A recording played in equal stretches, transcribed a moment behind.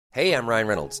Hey, I'm Ryan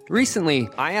Reynolds. Recently,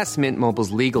 I asked Mint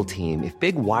Mobile's legal team if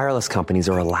big wireless companies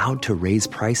are allowed to raise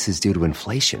prices due to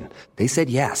inflation. They said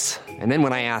yes. And then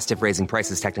when I asked if raising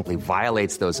prices technically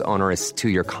violates those onerous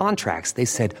 2-year contracts, they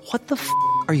said, "What the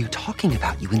are you talking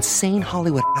about, you insane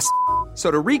Hollywood ass?"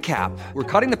 So to recap,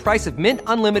 we're cutting the price of Mint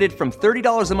Unlimited from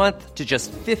 $30 a month to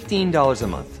just $15 a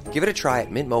month. Give it a try at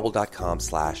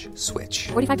mintmobile.com/switch.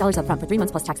 $45 up front for 3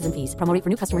 months plus taxes and fees. Promo rate for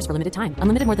new customers for limited time.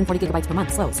 Unlimited more than 40 gigabytes per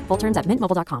month. Slows full terms at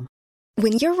mintmobile.com.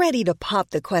 When you're ready to pop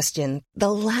the question,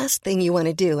 the last thing you want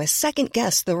to do is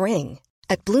second-guess the ring.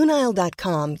 At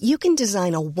BlueNile.com, you can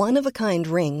design a one-of-a-kind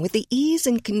ring with the ease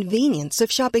and convenience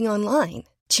of shopping online.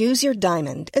 Choose your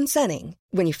diamond and setting.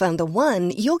 When you find the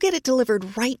one, you'll get it delivered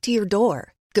right to your door.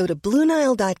 Go to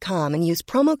BlueNile.com and use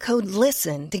promo code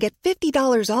LISTEN to get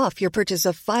 $50 off your purchase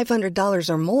of $500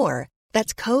 or more.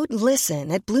 That's code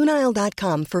LISTEN at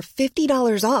BlueNile.com for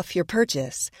 $50 off your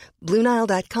purchase.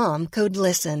 BlueNile.com, code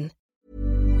LISTEN.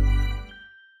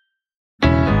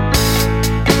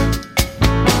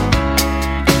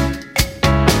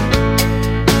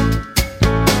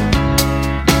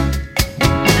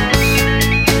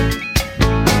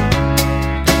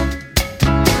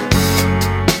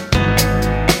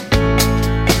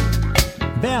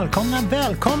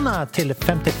 Välkomna till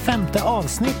 55:e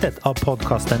avsnittet av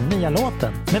podcasten Nya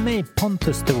låten med mig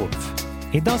Pontus de Wolf.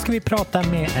 Idag ska vi prata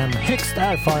med en högst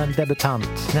erfaren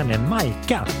debutant, nämligen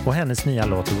Majka och hennes nya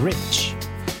låt Rich.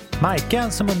 Majka,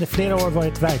 som under flera år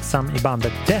varit verksam i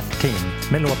bandet Death Team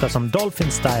med låtar som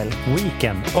Dolphin Style,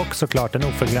 Weekend och såklart den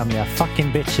oförglömliga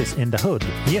Fucking Bitches in the Hood,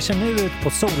 ger sig nu ut på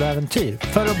soloäventyr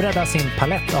för att bredda sin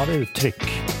palett av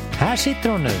uttryck. Här sitter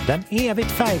hon nu, den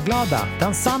evigt färgglada,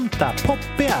 dansanta,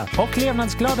 poppiga och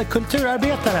levnadsglada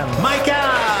kulturarbetaren Majka!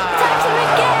 Tack så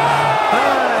mycket!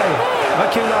 Hej!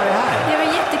 Vad kul att ha dig här! Det var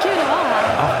jättekul att vara här.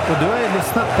 Ja, och du har ju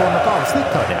lyssnat på något avsnitt,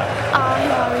 hörde jag. Ja,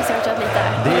 jag har researchat lite.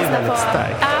 Det är väldigt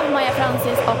starkt. Ja, Maja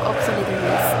Francis och också lite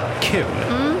Louise. Kul!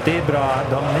 Det är bra,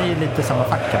 ni är lite samma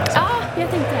fack alltså. Ja, jag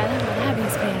tänkte det här blir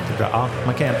inspirerande. Bra. Ja,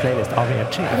 man kan göra en playlist av er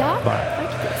tre. Ja,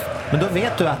 bara. faktiskt. Men då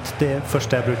vet du att det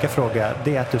första jag brukar fråga,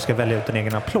 det är att du ska välja ut en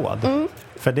egen applåd.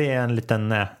 För det är en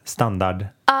liten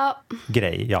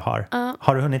standardgrej jag har.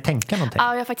 Har du hunnit tänka någonting?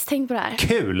 Ja, jag har faktiskt tänkt på det här.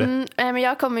 Kul! Men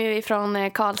jag kommer ju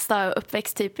ifrån Karlstad och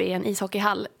uppväxt typ i en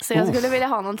ishockeyhall. Så jag skulle vilja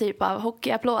ha någon typ av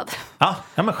hockeyapplåd. Ja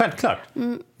men självklart.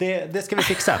 Det ska vi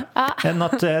fixa.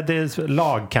 Något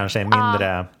lag kanske är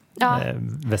mindre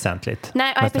väsentligt.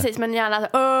 Nej, precis. Men gärna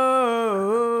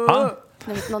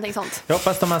någonting sånt. Jag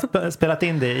hoppas de har spelat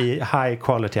in det i high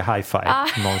quality hi-fi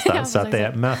någonstans så att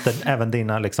det möter även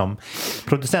dina liksom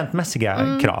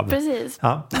producentmässiga krav. Precis.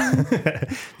 Ja.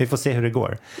 Vi får se hur det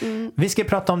går. Vi ska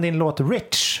prata om din låt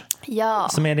Rich. Ja.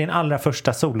 Som är din allra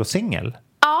första solosingel.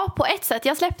 Ja, på ett sätt.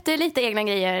 Jag släppte lite egna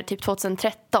grejer typ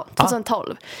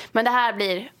 2012. Men det här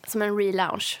blir som en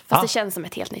relaunch. Fast det känns som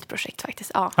ett helt nytt projekt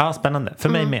faktiskt. Ja, spännande. För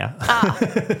mig med.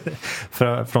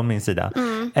 Från min sida.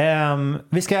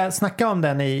 Vi ska snacka om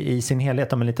den i sin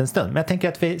helhet om en liten stund. Men jag tänker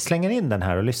att vi slänger in den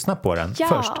här och lyssnar på den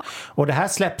först. Och det här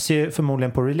släpps ju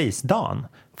förmodligen på release-dagen.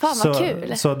 Fan vad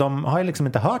kul. Så de har ju liksom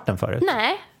inte hört den förut.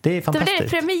 Nej. Det är fantastiskt. Då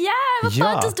blir det premiär. Vad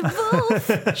fan, Just a Wolf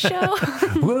show.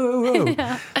 Wow.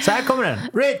 Så här kommer den.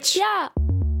 Rich! Ja.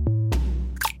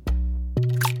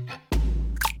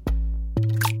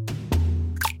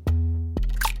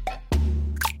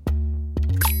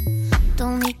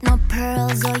 Don't need no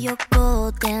pearls or your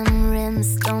golden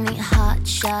rims. Don't need hot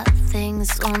shot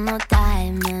things or no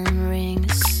diamond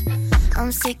rings.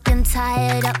 I'm sick and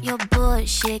tired of your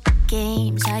bullshit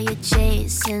games. How you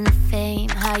chasing fame,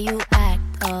 how you act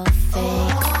all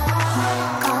fake.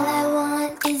 All I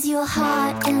want is your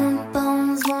heart and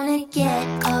bones. Wanna get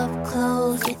up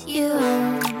close with you.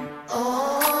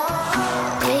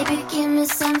 Baby, give me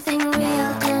something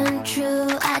real and true.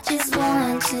 I just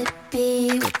want to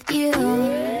be with you.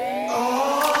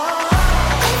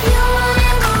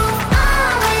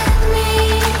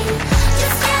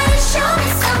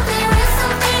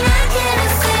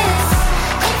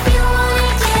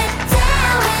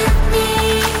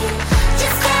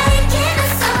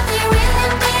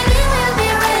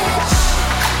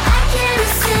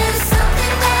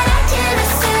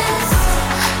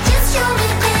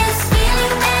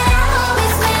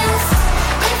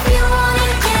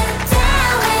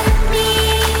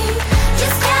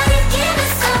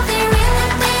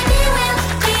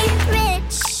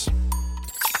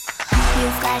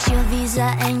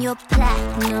 And your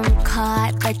platinum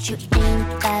card, but you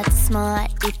ain't that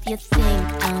smart if you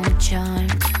think I'm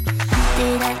charmed.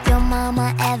 Didn't your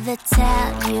mama ever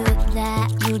tell you that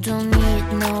you don't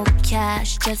need no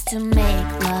cash just to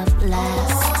make love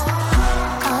last?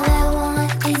 All I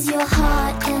want is 'cause your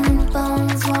heart and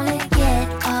bones wanna get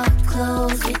up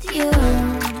close with you.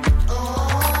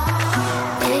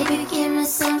 Baby, give me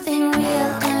something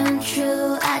real and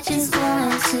true. I just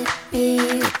want to be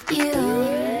with you.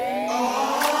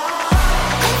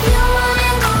 If you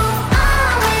wanna move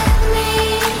on with me,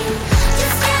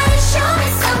 just gotta show me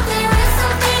something real,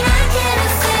 something I can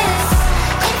assist.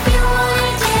 If you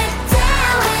wanna get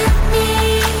down with me,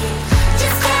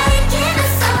 just gotta give me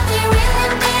something real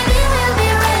and baby we'll be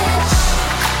rich.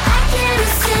 I can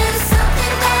resist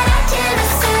something that I can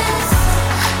assist.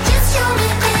 Just show me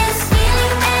this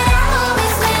feeling that I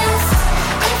always miss.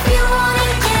 If you wanna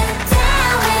get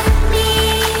down with me,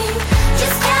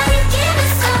 just gotta give me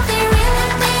something real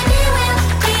and baby we'll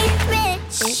be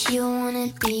rich. If you wanna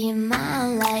be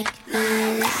mine like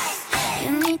this,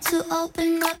 you need to open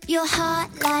up your heart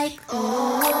like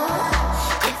ooh.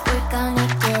 If we're gonna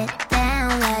get down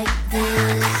like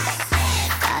this,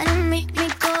 gotta make me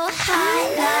go high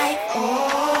like ooh.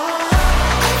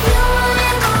 If you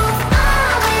wanna move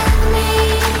on with me,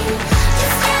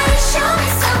 just gotta show me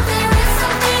something real,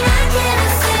 something I can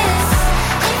assist.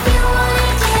 If you wanna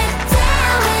get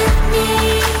down with me,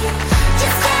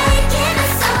 just gotta give me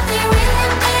something real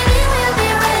and baby we'll be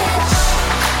rich.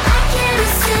 I can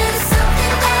resist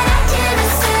something that I can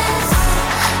assist.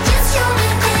 Just show me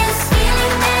this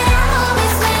feeling that I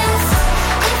always miss.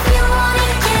 If you wanna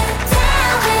get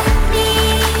down with me,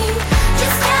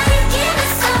 just gotta give me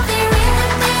something real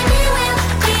and baby we'll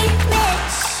be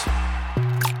rich.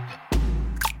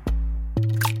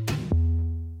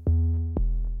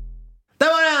 Där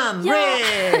var den!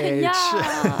 Rich! Ja.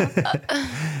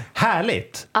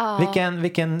 Härligt!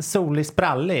 Vilken solig,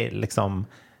 sprallig liksom,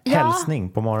 hälsning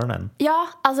på morgonen. Ja,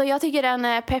 alltså jag tycker den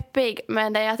är peppig,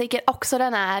 men jag tycker också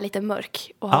den är lite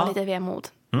mörk och har lite vemod.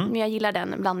 Men jag gillar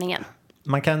den blandningen.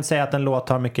 Man kan säga att en låt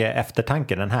har mycket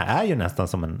eftertanke. Den här är ju nästan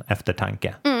som en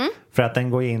eftertanke. För att den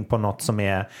går in på något som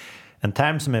är en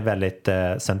term som är väldigt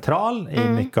central i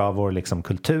mycket av vår liksom,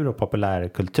 kultur och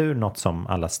populärkultur. Något som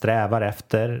alla strävar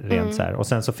efter. Rent så här. Och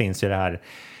sen så finns ju det här,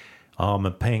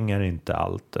 men pengar är inte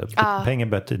allt. Pengar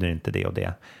betyder inte det och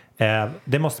det.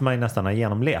 Det måste man ju nästan ha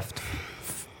genomlevt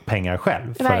pengar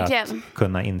själv för Verkligen. att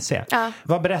kunna inse.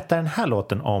 Vad berättar den här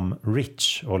låten om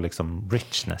rich och liksom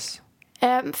richness?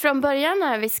 Från början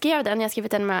när vi skrev den, jag skrev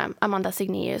den med Amanda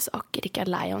Signius och Rickard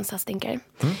Lyons Hastinker.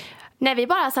 När vi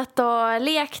bara satt och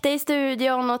lekte i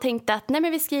studion och tänkte att nej,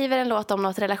 men vi skriver en låt om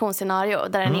något relationsscenario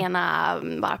där den ena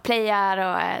bara playar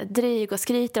och är dryg och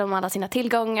skryter om alla sina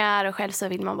tillgångar och själv så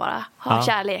vill man bara ha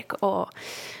kärlek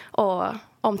och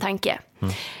omtanke.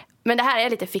 Men det här är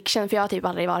lite fiction, för jag har typ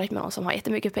aldrig varit med någon som har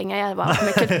jättemycket pengar. Jag är bara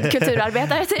med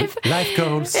kulturarbetare typ. Life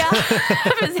goals. Ja,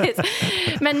 precis.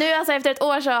 Men nu alltså, efter ett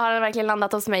år så har den verkligen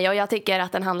landat hos mig. Och jag tycker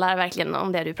att den handlar verkligen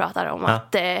om det du pratar om.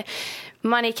 Att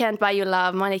money can't buy you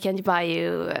love, money can't buy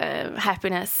you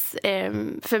happiness.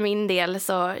 För min del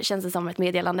så känns det som ett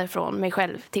meddelande från mig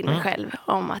själv till mig själv.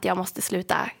 Om att jag måste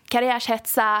sluta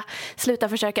karriärshetsa, sluta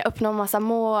försöka uppnå massa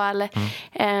mål.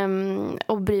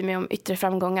 Och bry mig om yttre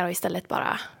framgångar och istället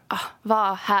bara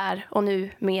vara här och nu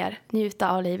mer,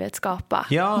 njuta av livet, skapa,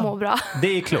 må bra. Det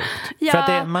är klokt. För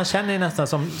att man känner ju nästan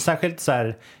som, särskilt så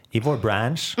här i vår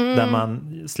bransch där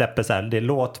man släpper så här, det är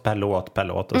låt per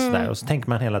låt och så där. Och så tänker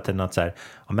man hela tiden att så här,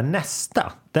 men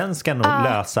nästa, den ska nog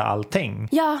lösa allting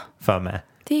för mig.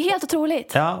 Det är helt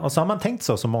otroligt. Ja, och så har man tänkt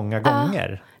så många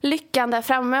gånger. Lyckan där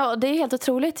framme, och det är helt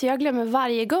otroligt. Jag glömmer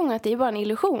varje gång att det är bara en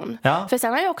illusion. För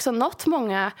sen har jag också nått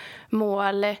många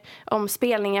mål om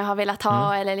spelningar jag har velat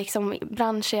ha eller liksom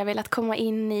branscher jag velat komma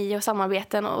in i och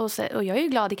samarbeten. Och jag är ju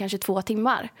glad i kanske 2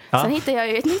 timmar. Sen hittar jag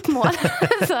ju ett nytt mål.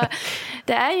 Så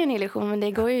det är ju en illusion, men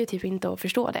det går ju typ inte att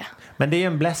förstå det. Men det är ju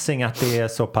en blessing att det är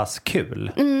så pass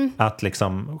kul. Att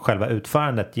liksom själva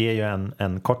utförandet ger ju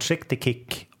en kortsiktig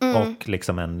kick och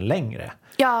liksom en längre.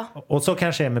 Ja. Och så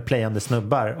kanske det är med playande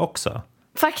snubbar också.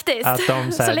 Faktiskt. Att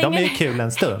de är ju kul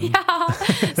en stund. Ja,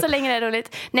 så länge det är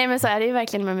roligt. Nej, men så är det ju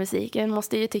verkligen med musik. Man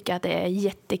måste ju tycka att det är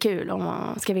jättekul om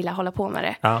man ska vilja hålla på med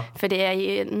det. För det är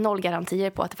ju 0 garantier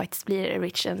på att det faktiskt blir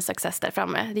rich and success där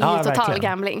framme. Det är ju total verkligen.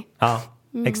 Gambling. Ja.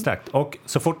 Exakt. Och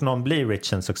så fort någon blir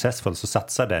rich and successful så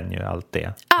satsar den ju allt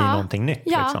det i någonting nytt.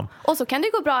 Liksom. Och så kan det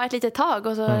gå bra ett litet tag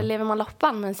och så lever man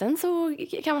loppan. Men sen så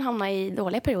kan man hamna i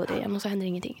dåliga perioder igen och så händer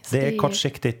ingenting. Så det är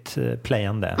kortsiktigt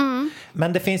playande.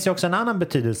 Men det finns ju också en annan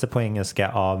betydelse på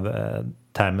engelska av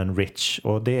termen rich.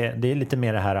 Och det är lite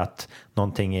mer det här att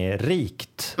någonting är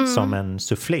rikt som en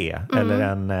soufflé eller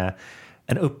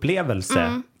en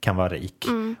upplevelse kan vara rik.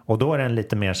 Och då är den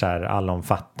lite mer så här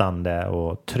allomfattande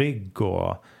och trygg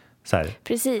och så här,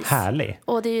 Precis. härlig.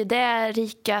 Och det är ju det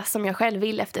rika som jag själv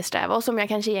vill eftersträva och som jag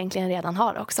kanske egentligen redan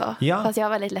har också. Ja. Fast jag har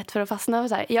väldigt lätt för att fastna.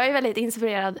 Så här. Jag är väldigt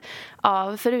inspirerad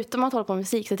av, förutom att hålla på med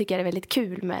musik, så tycker jag det är väldigt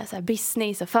kul med så här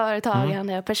business och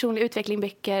företagande och personlig utveckling,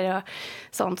 böcker och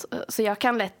sånt. Så jag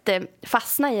kan lätt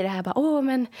fastna i det här. Bara,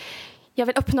 men jag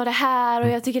vill uppnå det här och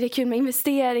jag tycker det är kul med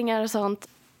investeringar och sånt.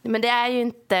 Men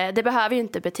det behöver ju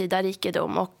inte betyda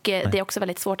rikedom och det är också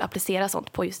väldigt svårt att applicera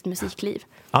sånt på just musikliv.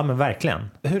 Ja, men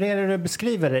verkligen. Hur är det du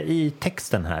beskriver det i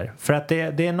texten här? För att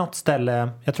det är något ställe,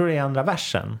 jag tror det är andra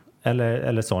versen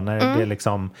eller så, när det är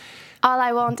liksom... All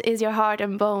I want is your heart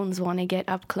and bones, wanna get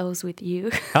up close with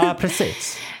you. Ja,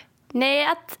 precis. Nej,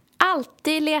 att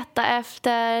alltid leta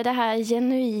efter det här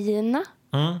genuina.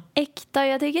 Äkta.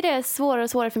 Jag tycker det är svårare och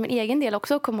svårare för min egen del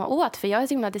också att komma åt. För jag är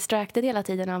så himla distracted hela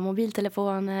tiden av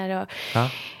mobiltelefoner.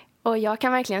 Och jag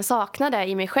kan verkligen sakna det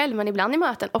i mig själv. Men ibland i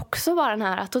möten också bara den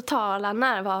här totala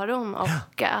närvaron.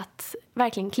 Och att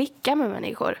verkligen klicka med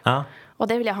människor. Och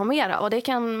det vill jag ha mer av. Och det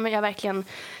kan jag verkligen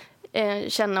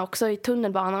känna också i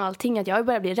tunnelbanan och allting. Att jag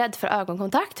börjar bli rädd för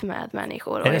ögonkontakt med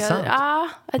människor. Är det sant? Ja,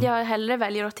 att jag hellre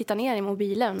väljer att titta ner i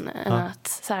mobilen än att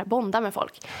så här, bonda med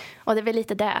folk. Och det är väl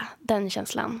lite den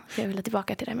känslan. Jag vill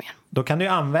tillbaka till det mer. Då kan du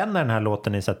ju använda den här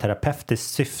låten i så här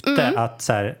terapeutiskt syfte. Att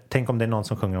så här, tänk om det är någon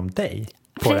som sjunger om dig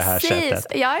på det här sättet.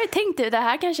 Jag har ju tänkt det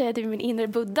här kanske är min inre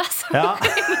Buddha som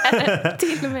sjunger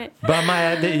till mig.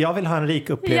 Jag vill ha en rik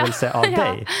upplevelse av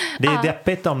dig. Det är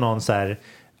deppigt om någon så här...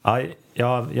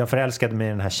 Jag förälskade mig i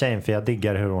den här tjejen för jag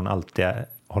diggar hur hon alltid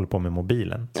håller på med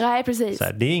mobilen. Nej, precis. Så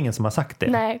här, det är ingen som har sagt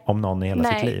det om någon i hela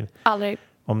sitt liv. Aldrig.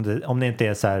 Om det inte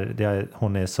är så här,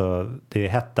 det är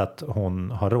hett att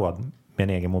hon har råd med en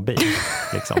egen mobil.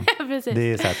 Liksom.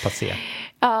 Det är så här passé.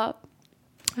 Ja.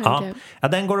 Ja,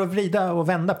 den går att vrida och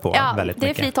vända på väldigt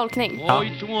mycket. Det är fri tolkning. Oh,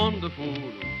 it's wonderful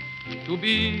to be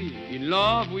in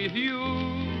love with you.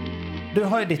 Du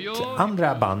har ju ditt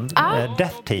andra band,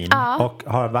 Death Team, och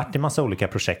har varit i massa olika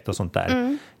projekt och sånt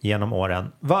där genom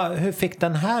åren. Hur fick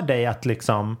den här dig att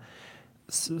liksom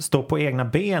stå på egna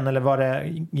ben, eller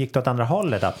gick det åt andra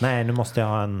hållet att nej, nu måste jag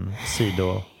ha en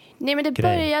sido? Nej, men det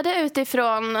började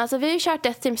utifrån, alltså vi har ju kört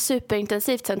Death Team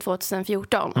superintensivt sedan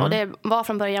 2014 och det var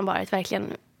från början bara ett verkligen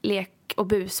lek och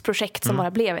busprojekt som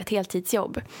bara blev ett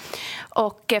heltidsjobb.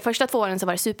 Och första 2 åren så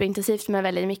var det superintensivt med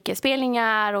väldigt mycket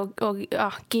spelningar och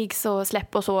gigs och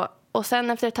släpp och så. Och sen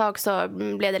efter ett tag så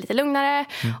blev det lite lugnare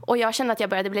och jag kände att jag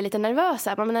började bli lite nervös.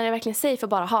 Men är det verkligen safe att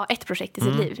bara ha ett projekt i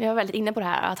sitt liv? Jag var väldigt inne på det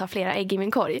här att ha flera ägg i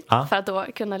min korg för att då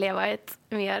kunna leva ett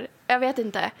mer, jag vet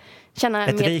inte, känna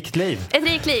ett rikt liv. Ett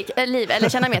rikt liv eller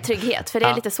känna mer trygghet. För det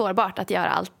är lite sårbart att göra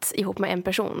allt ihop med en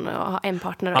person och ha en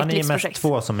partner och ett livsprojekt. Ni är mest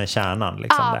 2 som är kärnan.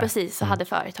 Liksom, ja, precis. Så hade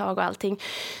företag och allting.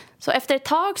 Så efter ett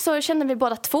tag så kände vi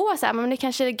båda 2 så här, men det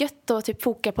kanske är gött att typ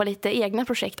foka på lite egna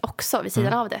projekt också vid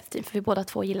sidan av Death Team. För vi båda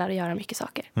 2 gillar att göra mycket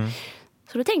saker.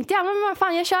 Så då tänkte jag, men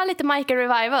fan, jag kör lite Micah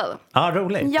Revival. Ja,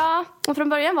 roligt. Ja, och från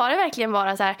början var det verkligen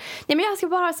bara så här, nej, men jag ska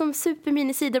bara ha som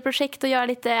supermini-sidoprojekt och göra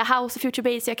lite house och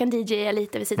future bass. Jag kan DJa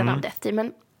lite vid sidan av Death Team.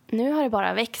 Men nu har det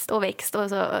bara växt och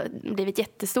så blivit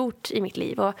jättestort i mitt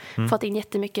liv och fått in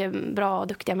jättemycket bra och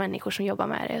duktiga människor som jobbar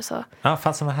med det. Så. Ja,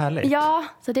 fast vad härligt. Ja,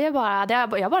 så det är bara,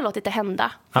 jag har bara låtit det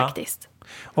hända faktiskt.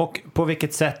 Och på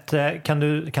vilket sätt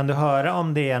kan du höra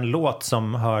om det är en låt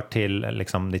som hör till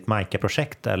liksom ditt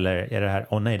Micah-projekt, eller är det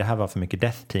här, det här var för mycket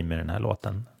Death Team i den här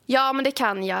låten? Ja, men det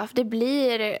kan jag. Det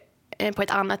blir på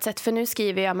ett annat sätt, för nu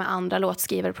skriver jag med andra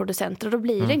låtskrivare och producenter och då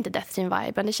blir det inte Death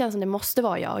Team-viben. Det känns som det måste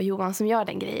vara jag och Johan som gör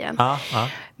den grejen.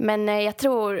 Men jag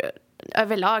tror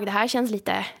överlag det här känns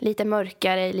lite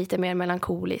mörkare, lite mer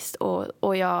melankoliskt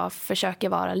och jag försöker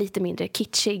vara lite mindre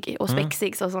kitschig och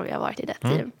spexig så som vi har varit i Death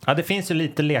Team. Ja, det finns ju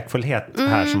lite lekfullhet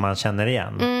här som man känner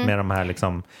igen med de här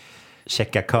liksom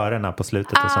checka körerna på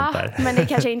slutet och sånt där. Men det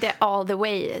kanske inte är all the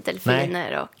way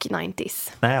delfiner och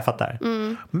 90s. Nej, jag fattar.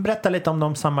 Berätta lite om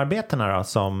de samarbetena då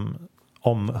som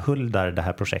omhuldar det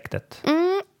här projektet.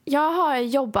 Jag har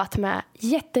jobbat med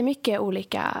jättemycket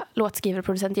olika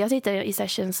låtskrivarproducenter. Jag sitter i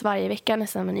sessions varje vecka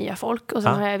nästan med nya folk. Och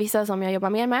sen har jag vissa som jag jobbar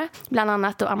mer med. Bland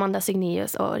annat då Amanda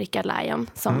Signius och Rickard Lion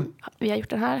som vi har gjort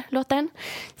den här låten.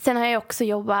 Sen har jag också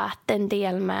jobbat en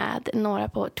del med några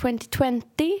på 2020.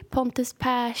 Pontus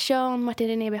Persson, Martin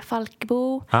Renébia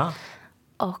Falkbo.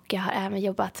 Och jag har även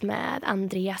jobbat med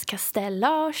Andreas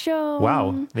Castellarsson.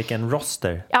 Wow, vilken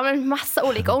roster. Ja, men massa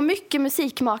olika. Och mycket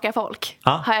musikmakarfolk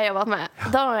har jag jobbat med.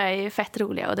 De är ju fett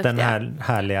roliga och duktiga. Den här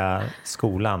härliga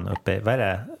skolan uppe, vad är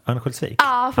det? Örnsköldsvik?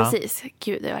 Ja, precis.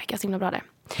 Gud, det verkar så himla bra det.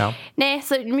 Nej,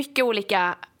 så mycket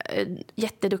olika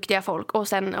jätteduktiga folk. Och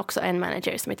sen också en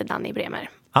manager som heter Danny Bremer.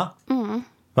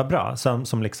 Vad bra,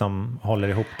 som liksom håller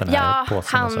ihop den här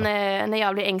påsen. Ja, och så. när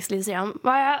jag blir ängslig så säger han,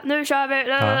 nu kör vi.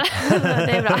 Ja.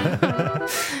 Det är bra.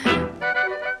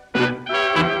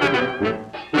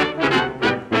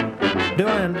 Du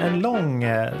har en lång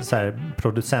så här,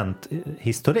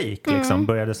 producenthistorik. Liksom.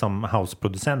 Började som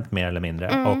houseproducent mer eller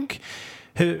mindre. Och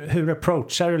hur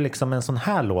approachar du liksom en sån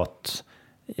här låt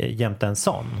jämte en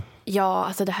sån? Ja,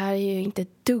 alltså det här är ju inte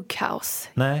dugg house.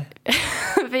 Nej.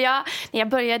 För när jag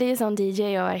började ju som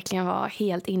DJ och verkligen var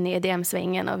helt inne i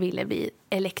EDM-svängen och ville bli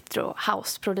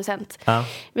electro-house-producent. Ja.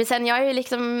 Men sen jag har ju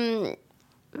liksom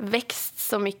växt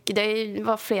så mycket. Det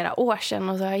var flera år sedan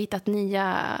och så har jag hittat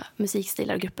nya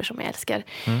musikstilar och grupper som jag älskar.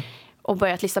 Och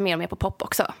börjat lyssna mer och mer på pop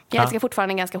också. Jag älskar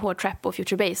fortfarande en ganska hård trap och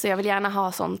future bass. Så jag vill gärna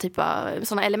ha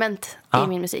såna element i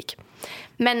min musik.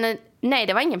 Men nej,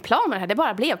 det var ingen plan med det här. Det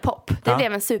bara blev pop. Det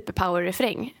blev en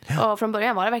superpower-refräng. Och från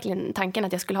början var det verkligen tanken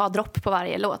att jag skulle ha dropp på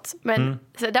varje låt. Men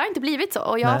så det har inte blivit så.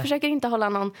 Och jag försöker inte hålla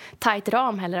någon tight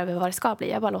ram heller över vad det ska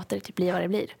bli. Jag bara låter det typ bli vad det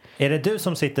blir. Är det du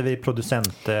som sitter vid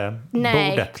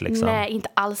producentbordet? Liksom? Nej, inte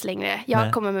alls längre.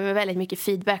 Jag kommer med väldigt mycket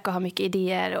feedback och har mycket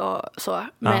idéer och så.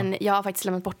 Men jag har faktiskt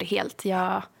lämnat bort det helt.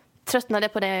 Jag tröttnade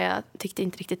på det. Jag tyckte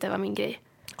inte riktigt det var min grej.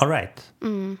 All right.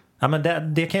 Ja, men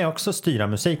det kan ju också styra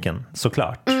musiken,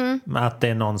 såklart. Att det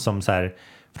är någon som så här,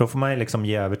 för då får man ju liksom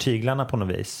ge över tyglarna på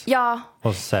något vis. Ja.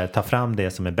 Och så här, ta fram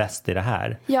det som är bäst i det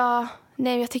här. Ja,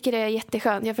 nej, jag tycker det är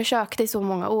jätteskönt. Jag försökte i så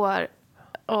många år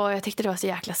och jag tyckte det var så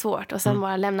jäkla svårt. Och sen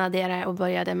bara lämnade jag det och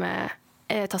började med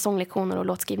ta sånglektioner och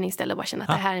låtskrivning istället och bara känna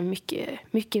att det här är mycket,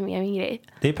 mycket mer min grej.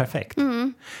 Det är perfekt.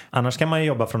 Annars kan man ju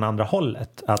jobba från andra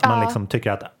hållet. Att man liksom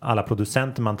tycker att alla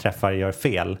producenter man träffar gör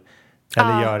fel.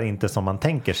 Eller gör inte som man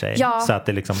tänker sig. Så att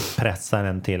det liksom pressar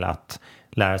en till att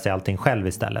lära sig allting själv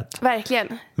istället.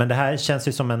 Verkligen. Men det här känns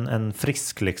ju som en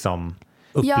frisk liksom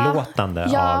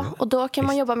upplåtande av... och då kan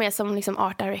man jobba med som liksom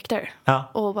art director.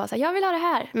 Och bara säga, jag vill ha det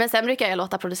här. Men sen brukar jag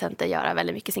låta producenter göra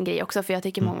väldigt mycket sin grej också. För jag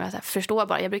tycker många så här, förstår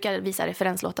bara. Jag brukar visa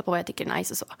referenslåtar på vad jag tycker är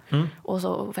nice och så. Och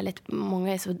så väldigt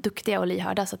många är så duktiga och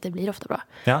lyhörda så att det blir ofta bra.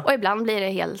 Och ibland blir det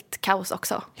helt kaos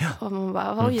också. Och man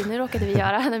bara, oj, nu råkade vi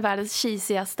göra den världens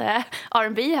cheesigaste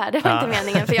R&B här. Det var inte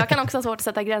meningen. För jag kan också ha svårt att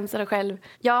sätta gränser och själv.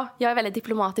 Ja, jag är väldigt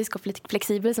diplomatisk och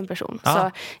flexibel som person.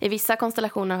 Så i vissa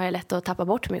konstellationer har jag lätt att tappa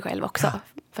bort mig själv också.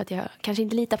 För att jag kanske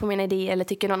inte litar på mina idéer eller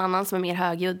tycker någon annan som är mer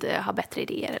högljudd har bättre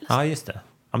idéer. Eller så. Ja, just det.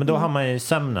 Ja, men då har man ju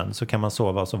sömnen, så kan man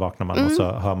sova och så vaknar man och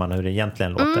så hör man hur det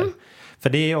egentligen låter. För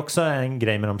det är också en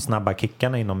grej med de snabba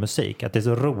kickarna inom musik. Att det är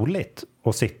så roligt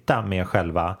att sitta med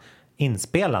själva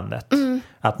inspelandet.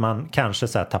 Att man kanske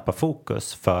så här tappar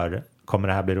fokus för kommer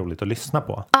det här bli roligt att lyssna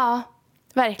på? Ja.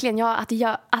 Verkligen,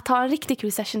 att ha en riktig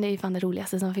kul session, det är ju fan det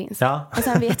roligaste som finns. Och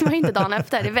sen vet man ju inte dagen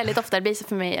efter. Det är väldigt ofta det blir så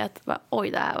för mig att bara,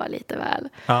 oj, det här var lite väl.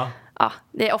 Ja,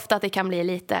 det är ofta att det kan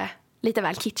bli lite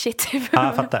väl kitschigt. Ja,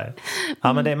 jag fattar.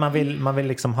 Ja, men man vill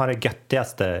liksom ha det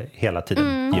göttigaste hela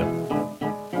tiden.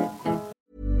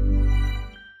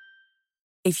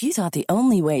 If you thought the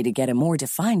only way to get a more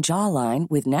defined jawline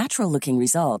with natural-looking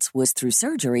results was through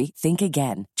surgery, think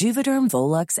again. Juvederm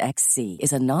Volux XC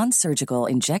is a non-surgical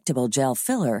injectable gel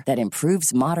filler that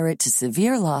improves moderate to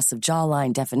severe loss of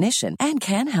jawline definition and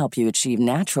can help you achieve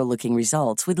natural-looking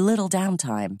results with little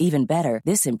downtime. Even better,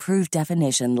 this improved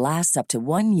definition lasts up to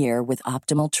 1 year with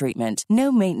optimal treatment.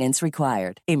 No maintenance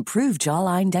required. Improve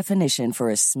jawline definition for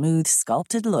a smooth,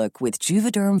 sculpted look with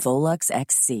Juvederm Volux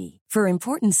XC. For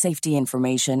important safety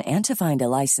information and to find a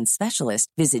licensed specialist,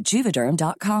 visit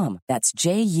Juvederm.com. That's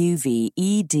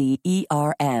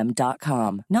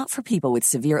JUVEDERM.com. Not for people with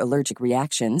severe allergic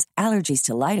reactions, allergies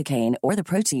to lidocaine, or the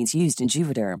proteins used in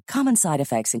Juvederm. Common side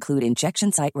effects include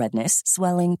injection site redness,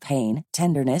 swelling, pain,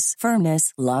 tenderness,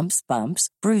 firmness, lumps, bumps,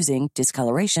 bruising,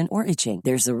 discoloration, or itching.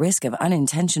 There's a risk of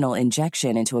unintentional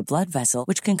injection into a blood vessel,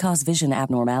 which can cause vision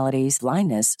abnormalities,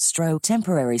 blindness, stroke,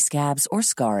 temporary scabs, or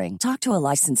scarring. Talk to a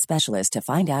licensed specialist to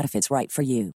find out if it's right for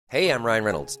you. Hey, I'm Ryan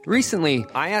Reynolds. Recently,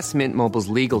 I asked Mint Mobile's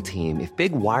legal team if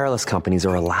big wireless companies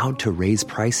are allowed to raise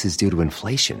prices due to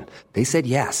inflation. They said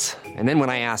yes. And then when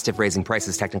I asked if raising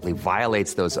prices technically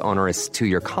violates those onerous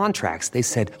 2-year contracts, they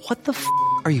said, what the f***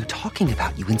 are you talking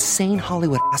about, you insane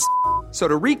Hollywood ass f- So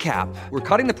to recap, we're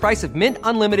cutting the price of Mint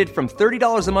Unlimited from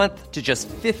 $30 a month to just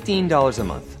 $15 a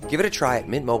month. Give it a try at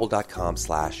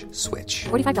mintmobile.com/switch.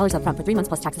 $45 up front for 3 months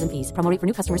plus taxes and fees. Promo rate for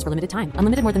new customers for limited time.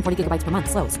 Unlimited more than 40 gigabytes per month.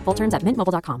 Slows full terms at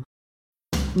mintmobile.com.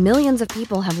 Millions of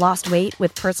people have lost weight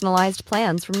with personalized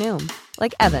plans from Noom.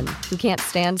 Like Evan, who can't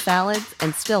stand salads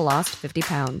and still lost 50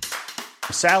 pounds.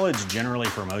 Salads generally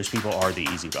for most people are the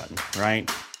easy button,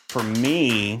 right? For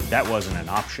me, that wasn't an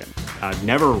option. I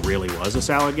never really was a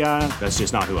salad guy. That's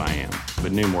just not who I am.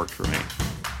 But Noom worked for me.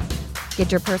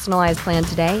 Get your personalized plan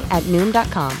today at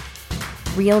Noom.com.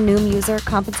 Real Noom user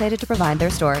compensated to provide their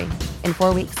story. In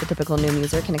 4 weeks, the typical Noom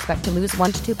user can expect to lose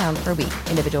 1 to 2 pounds per week.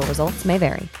 Individual results may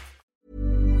vary.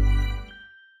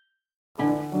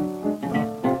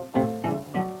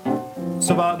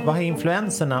 Så vad är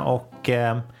influenserna och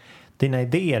dina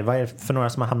idéer? Vad är det för några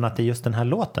som har hamnat i just den här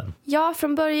låten? Ja,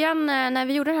 från början när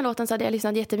vi gjorde den här låten så hade jag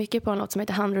lyssnat jättemycket på en låt som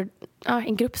heter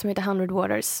en grupp som heter 100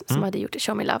 Waters som hade gjort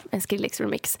Show Me Love, en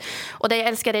Skrillex-remix. Och det jag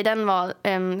älskade i den var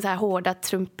så här hårda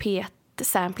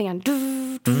trumpet-samplingar.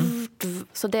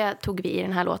 Så det tog vi i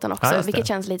den här låten också, vilket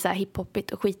känns lite så här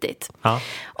hip-hopigt och skitigt. Ja,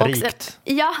 rikt.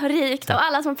 Rikt. Och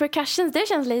alla som percussions, det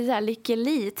känns lite så här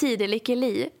lyckeli, tidig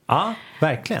lyckeli. Ja,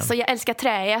 verkligen. Så jag älskar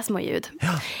träiga små ljud.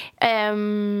 Ja.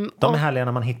 De är härliga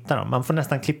när man hittar dem. Man får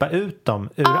nästan klippa ut dem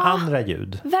ur andra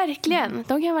ljud. Verkligen.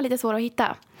 De kan vara lite svåra att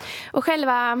hitta. Och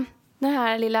själva den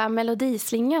här lilla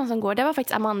melodislingan som går, det var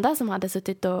faktiskt Amanda som hade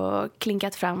suttit och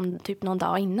klinkat fram typ någon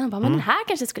dag innan. Men den här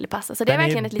kanske skulle passa. Så det är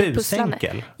verkligen ett litet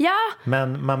pusslande. Ja.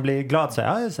 Men man blir glad så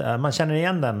här, man känner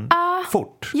igen den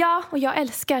fort. Ja, och jag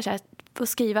älskar så här, att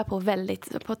skriva på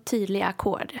tydliga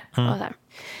ackord.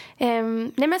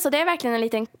 Nej, men så det är verkligen en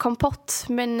liten kompott.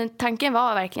 Men tanken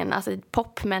var verkligen alltså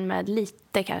pop, men med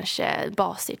lite kanske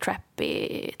basig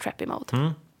trappy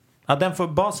mode. Ja,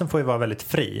 basen får ju vara väldigt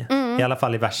fri. I alla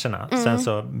fall i verserna. Sen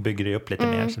så bygger det upp lite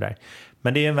mer sådär.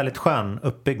 Men det är en väldigt skön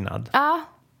uppbyggnad. Ja,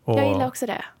 jag gillar också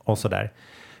det. Och sådär.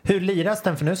 Hur liras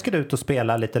den? För nu ska du ut och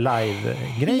spela lite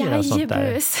live-grejer och sånt där. Ja,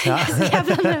 jag är så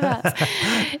jävla nervös.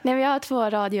 Nej, vi har 2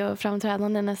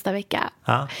 radioframträdanden nästa vecka.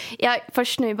 Ja.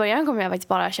 Först nu i början kommer jag faktiskt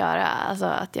bara köra alltså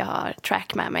att jag har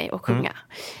track med mig och sjunga.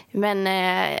 Men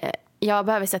jag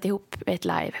behöver sätta ihop ett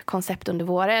live-koncept under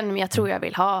våren. Men jag tror jag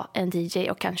vill ha en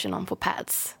DJ och kanske någon på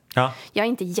pads. Ja. Jag är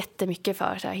inte jättemycket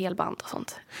för så här helband och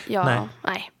sånt.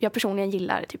 Jag personligen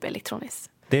gillar typ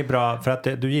elektroniskt. Det är bra, för att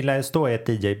du gillar att stå i ett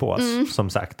DJ-bås, som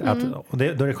sagt. Och då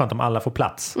är det skönt om alla får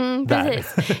plats där.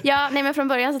 Precis. Ja, nej, men från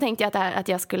början så tänkte jag att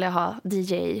jag skulle ha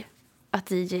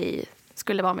att DJ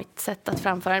skulle vara mitt sätt att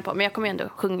framföra den på. Men jag kommer ju ändå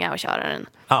sjunga och köra den.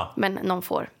 Ja. Men någon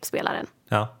får spela den.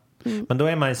 Ja. Men då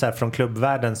är man ju så här, från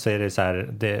klubbvärlden så är det så här,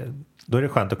 då är det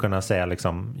skönt att kunna säga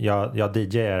liksom, jag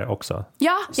DJ:ar också.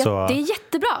 Ja, det är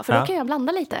jättebra, för då kan jag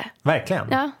blanda lite. Verkligen.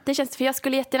 Ja, det känns, för jag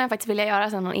skulle jättegärna faktiskt vilja göra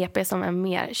någon EP som är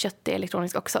mer köttig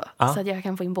elektronisk också. Så att jag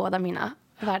kan få in båda mina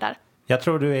världar. Jag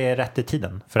tror du är rätt i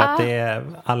tiden. För att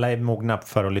alla är mogna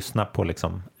för att lyssna på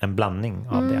liksom en blandning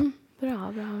av det.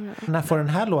 Bra. När får den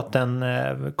här låten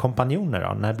kompanjoner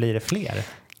då? När blir det fler?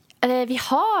 Vi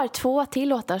har 2 till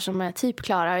låtar som är typ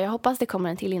klara. Jag hoppas det kommer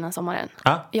en till innan sommaren.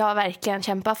 Jag har verkligen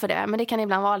kämpat för det. Men det kan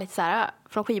ibland vara lite så här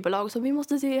från skivbolag. Så vi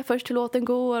måste se först hur låten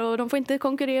går. Och de får inte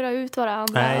konkurrera ut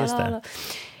varandra. Nej, just det.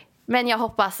 Men jag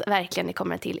hoppas verkligen det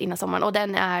kommer en till innan sommaren. Och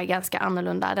den är ganska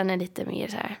annorlunda. Den är lite mer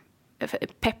så här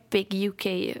peppig UK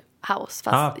house.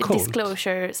 Fast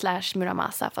Disclosure /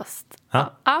 Muramasa. Fast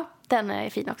den är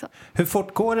fin också. Hur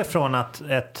fort går det från att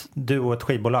du och ett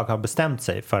skivbolag har bestämt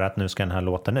sig för att nu ska den här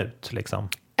låten ut? Liksom?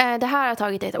 Det här har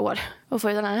tagit 1 år. Och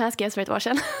för den här skrevs för 1 år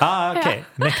sedan. Okej.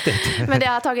 Mäktigt. Men det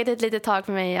har tagit ett litet tag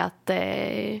för mig att...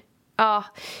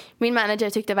 min manager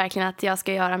tyckte verkligen att jag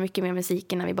ska göra mycket mer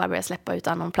musik innan vi bara börjar släppa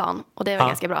utan någon plan. Och det var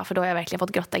ganska bra, för då har jag verkligen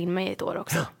fått grotta in mig i 1 år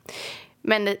också.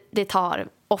 Men det tar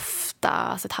ofta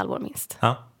alltså 1 halvår minst.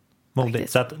 Ja,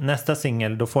 modigt. Så att nästa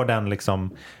singel, då får den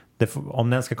liksom... om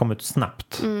den ska komma ut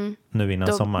snabbt nu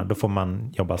innan sommar, då får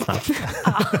man jobba snabbt.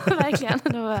 Ja, verkligen.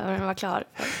 Då behöver den vara klar.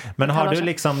 Men har du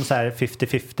liksom så här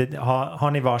 50-50,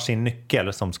 har ni varsin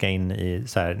nyckel som ska in i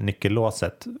så här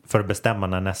nyckellåset för att bestämma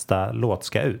när nästa låt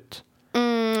ska ut?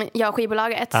 Ja,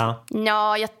 skivbolaget.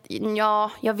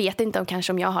 Jag vet inte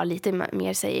om jag har lite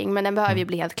mer saying, men den behöver ju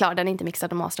bli helt klar. Den är inte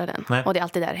mixad och mastrad än. Nej. Och det är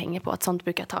alltid där det hänger på. Att sånt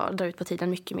brukar dra ut på tiden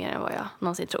mycket mer än vad jag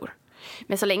någonsin tror.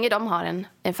 Men så länge de har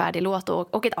en färdig låt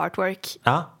och ett artwork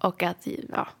och att,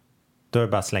 då är det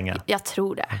bara att slänga. Jag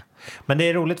tror det. Men det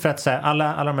är roligt för att så här,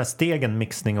 alla de här stegen,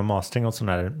 mixning och mastering och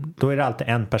sådär, då är det alltid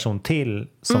en person till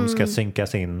som ska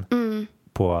synkas in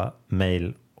på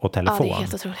mail och telefon. Ja, det är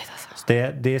helt otroligt alltså. Så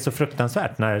det är så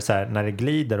fruktansvärt när det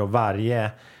glider och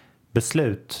varje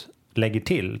beslut lägger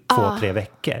till 2-3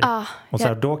 veckor. Och så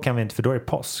här, då kan vi inte, för då är det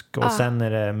påsk och sen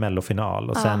är det mellofinal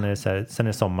och sen är det så här, sen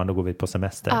är sommar, då går vi på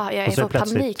semester. Jag och så får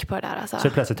panik på det där alltså. Så är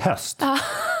det plötsligt höst.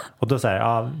 Och då så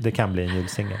här, det kan bli en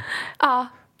julsingel.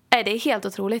 Det är helt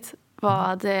otroligt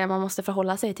vad man måste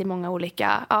förhålla sig till många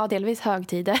olika, delvis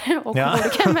högtider och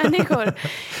olika människor.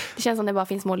 Det känns som det bara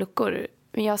finns små luckor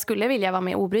jag skulle vilja vara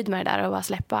mer obrydd med det där och bara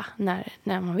släppa när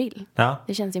man vill. Ja.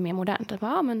 Det känns ju mer modernt.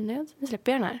 Men nu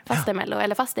släpper jag den här. Fast det är Mello,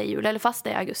 eller fast det är jul, eller fast det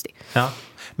är augusti. Ja.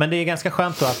 Men det är ganska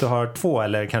skönt då att du har 2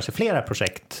 eller kanske flera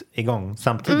projekt igång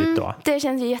samtidigt då. Det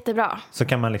känns ju jättebra. Så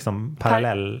kan man liksom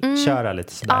köra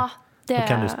lite sådär. Ja, Då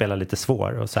kan du spela lite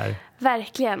svår och så här.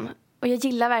 Verkligen. Och jag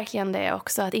gillar verkligen det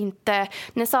också. Att inte,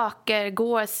 när saker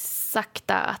går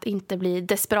sakta, att inte bli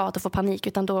desperat och få panik.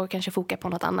 Utan då kanske foka på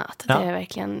något annat. Ja. Det är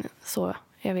verkligen så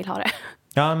jag vill ha det.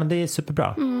 Ja, men det är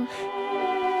superbra.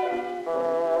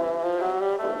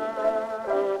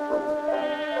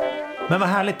 Men vad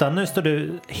härligt då. Nu står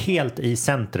du helt i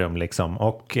centrum liksom.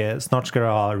 Och snart ska du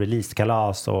ha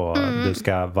releasekalas och du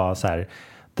ska vara så här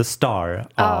the star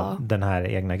av den här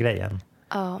egna grejen.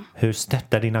 Hur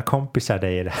stöttar dina kompisar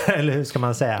dig i det här? Eller hur ska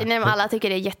man säga? Nej, men alla tycker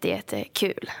det är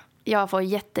jättekul. Jag får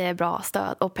jättebra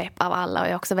stöd och pepp av alla. Och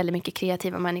jag har också väldigt mycket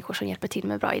kreativa människor som hjälper till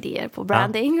med bra idéer på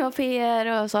branding och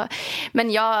PR och så.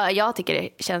 Men jag tycker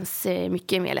det känns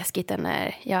mycket mer läskigt än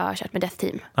när jag har kört med Death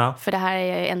Team. För det här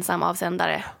är jag ensam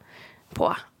avsändare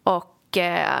på. Och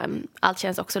allt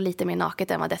känns också lite mer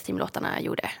naket än vad Death Team-låtarna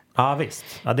gjorde. Ja, visst.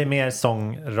 Ja, det är mer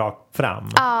sång rakt fram.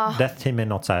 Death Team är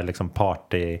något så här liksom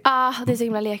party. Ja, det är så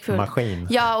himla lekfull. Maskin.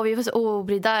 Ja, och vi var så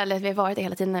obrydda, eller vi har varit det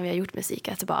hela tiden när vi har gjort musik.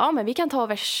 Alltså bara, men vi kan ta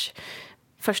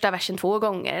första versen 2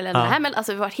 gånger. Eller den här, men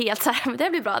alltså vi var helt så här, det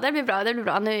blir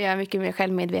bra. Nu är jag mycket mer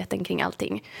självmedveten kring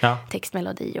allting. Text,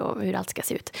 melodi och hur allt ska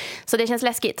se ut. Så det känns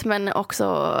läskigt, men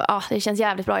också, det känns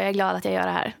jävligt bra. Jag är glad att jag gör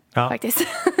det här, faktiskt.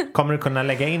 Kommer du kunna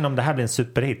lägga in, om det här blir en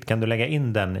superhit, kan du lägga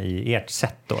in den i ert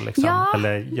set då liksom? Ja.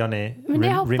 Eller gör ni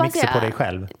remixer på dig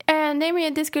själv? Nej,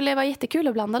 men det skulle vara jättekul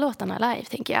att blanda låtarna live,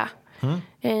 tänker jag.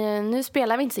 Nu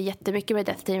spelar vi inte så jättemycket med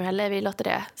Death Team heller. Vi låter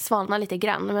det svalna lite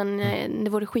grann. Men det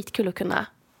vore skitkul att kunna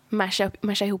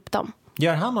masha ihop dem.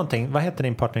 Gör han någonting? Vad heter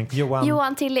din partner?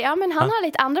 Johan Tilly. Ja, men han har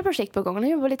lite andra projekt på gång. Han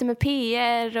jobbar lite med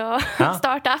PR och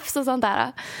startups och sånt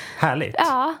där. Härligt.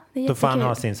 Ja, det är jättekul. Då får han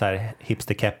ha sin så här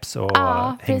hipsterkeps och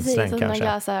precis, hängslen och kanske.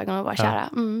 glasögon och bara köra.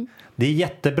 Det är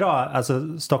jättebra.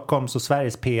 Alltså Stockholms och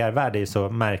Sveriges PR-värld är så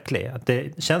märklig.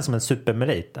 Det känns som en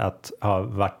supermerit att ha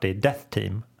varit i Death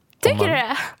Team. Tycker du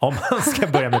det? Om man ska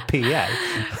börja med PR.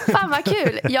 Fan vad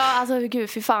kul. Ja, alltså gud,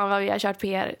 för fan vad vi har kört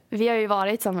PR. Vi har ju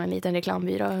varit som en liten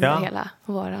reklambyrå under hela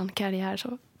våran karriär.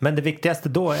 Så. Men det viktigaste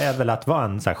då är väl att vara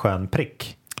en så här skön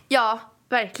prick. Ja,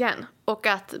 verkligen. Och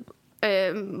att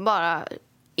bara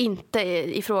inte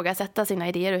ifrågasätta sina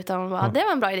idéer, utan bara, det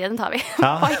var en bra idé, den tar vi.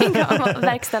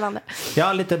 Verkställande.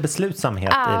 Ja, lite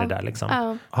beslutsamhet i det där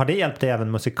liksom. Har det hjälpt dig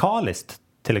även musikaliskt,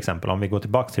 till exempel, om vi går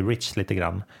tillbaka till Rich lite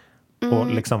grann? Och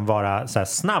liksom vara så här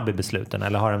snabb i besluten?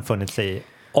 Eller har den funnits i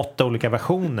 8 olika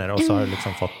versioner och så har du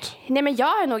liksom fått... Nej, men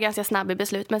jag är nog ganska snabb i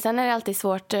beslut. Men sen är det alltid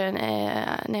svårt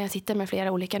när jag sitter med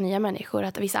flera olika nya människor.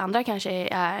 Att vissa andra kanske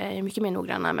är mycket mer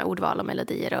noggranna med ordval och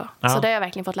melodier. Så det har jag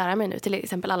verkligen fått lära mig nu. Till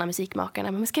exempel alla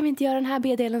musikmakarna. Men ska vi inte göra den här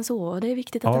B-delen så? Det är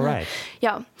viktigt att den här...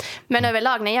 Ja. Men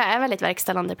överlag, när jag är en väldigt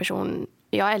verkställande person...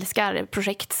 Jag älskar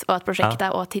projekt och att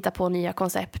projekta och att titta på nya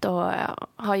koncept. Och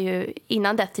har ju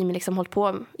innan Death Team liksom hållit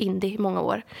på indie många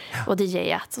år och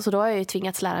DJat. Så då har jag ju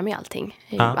tvingats lära mig allting.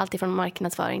 Allt från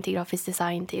marknadsföring till grafisk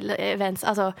design till events.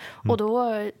 Alltså, och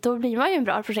då blir man ju en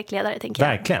bra projektledare, tänker jag.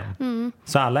 Verkligen.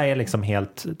 Så alla är liksom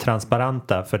helt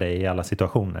transparenta för dig i alla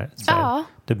situationer. Så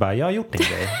du bara, jag har gjort din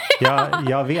grej.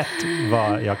 Jag vet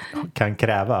vad jag kan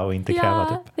kräva och inte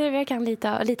kräva. Typ. Jag kan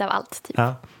lite av allt. Typ.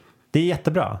 Ja. Det är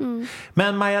jättebra.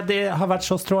 Men Maja, det har varit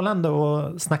så strålande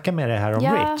att snacka med dig här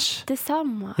om Rich.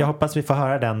 Detsamma. Jag hoppas vi får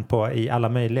höra den i alla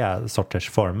möjliga sorters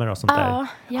former och sånt där.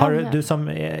 Har du som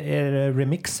är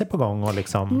remixer på gång? Och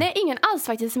liksom... Nej, ingen alls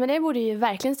faktiskt. Men det borde ju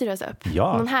verkligen styras upp.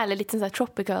 Ja. Någon härlig liten så här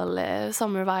tropical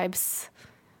summer vibes.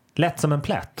 Lätt som en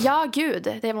plätt. Ja,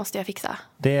 gud. Det måste jag fixa.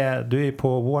 Du är ju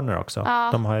på Warner också. Ja.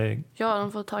 De har ju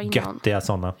de får ta in göttiga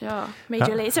sådana. Ja,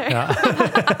 Major Lazer. Ja,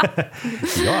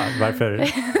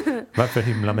 varför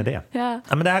hymla med det? Ja,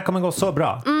 men det här kommer gå så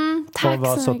bra. Tack och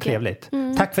vara så mycket. Trevligt.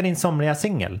 Tack för din somriga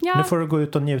singel. Ja. Nu får du gå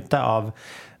ut och njuta av,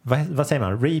 vad säger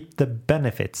man? Reap the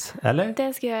benefits, eller?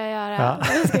 Det ska jag göra. Ja.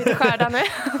 Jag ska ut och skörda nu.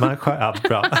 Ja,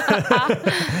 bra.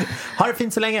 Ha det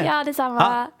fint så länge. Ja, detsamma.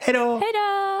 Ja, hej då. Hej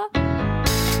då.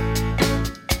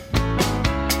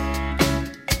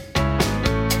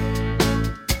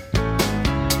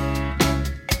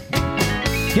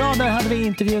 Ja, där hade vi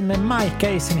intervjun med Majka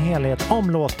i sin helhet om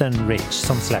låten Rich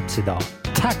som släpps idag.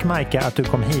 Tack Majka att du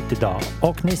kom hit idag.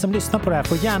 Och ni som lyssnar på det här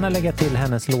får gärna lägga till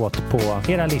hennes låt på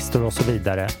era listor och så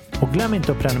vidare. Och glöm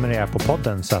inte att prenumerera på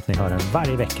podden så att ni hör den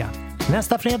varje vecka.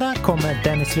 Nästa fredag kommer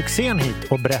Dennis Lyxzén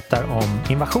hit och berättar om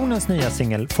Invasionens nya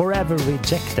singel Forever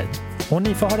Rejected. Och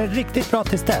ni får ha det riktigt bra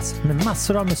tills dess med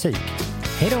massor av musik.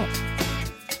 Hej då!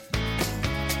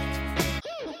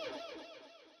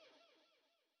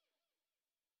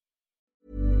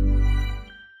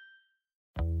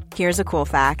 Here's a cool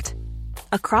fact.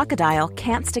 A crocodile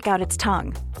can't stick out its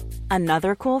tongue.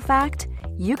 Another cool fact,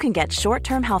 you can get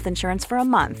short-term health insurance for a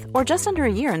month or just under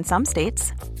a year in some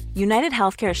states. United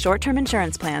Healthcare short-term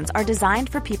insurance plans are designed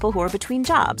for people who are between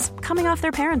jobs, coming off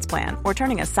their parents' plan, or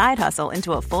turning a side hustle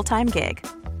into a full-time gig.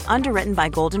 Underwritten by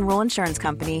Golden Rule Insurance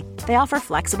Company, they offer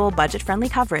flexible, budget-friendly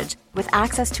coverage with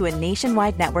access to a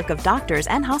nationwide network of doctors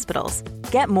and hospitals.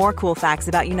 Get more cool facts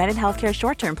about United Healthcare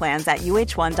short-term plans at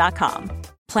uh1.com.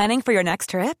 Planning for your next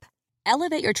trip?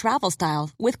 Elevate your travel style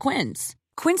with Quince.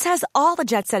 Quince has all the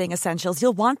jet-setting essentials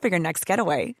you'll want for your next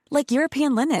getaway, like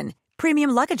European linen, premium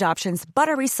luggage options,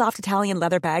 buttery soft Italian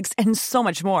leather bags, and so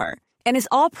much more. And is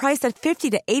all priced at 50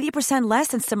 to 80% less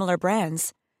than similar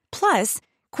brands. Plus,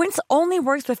 Quince only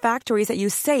works with factories that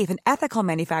use safe and ethical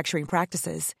manufacturing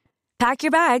practices. Pack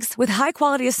your bags with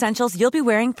high-quality essentials you'll be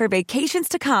wearing for vacations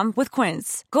to come with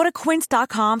Quince. Go to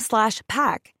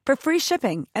quince.com/pack for free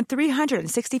shipping and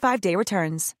 365-day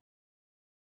returns.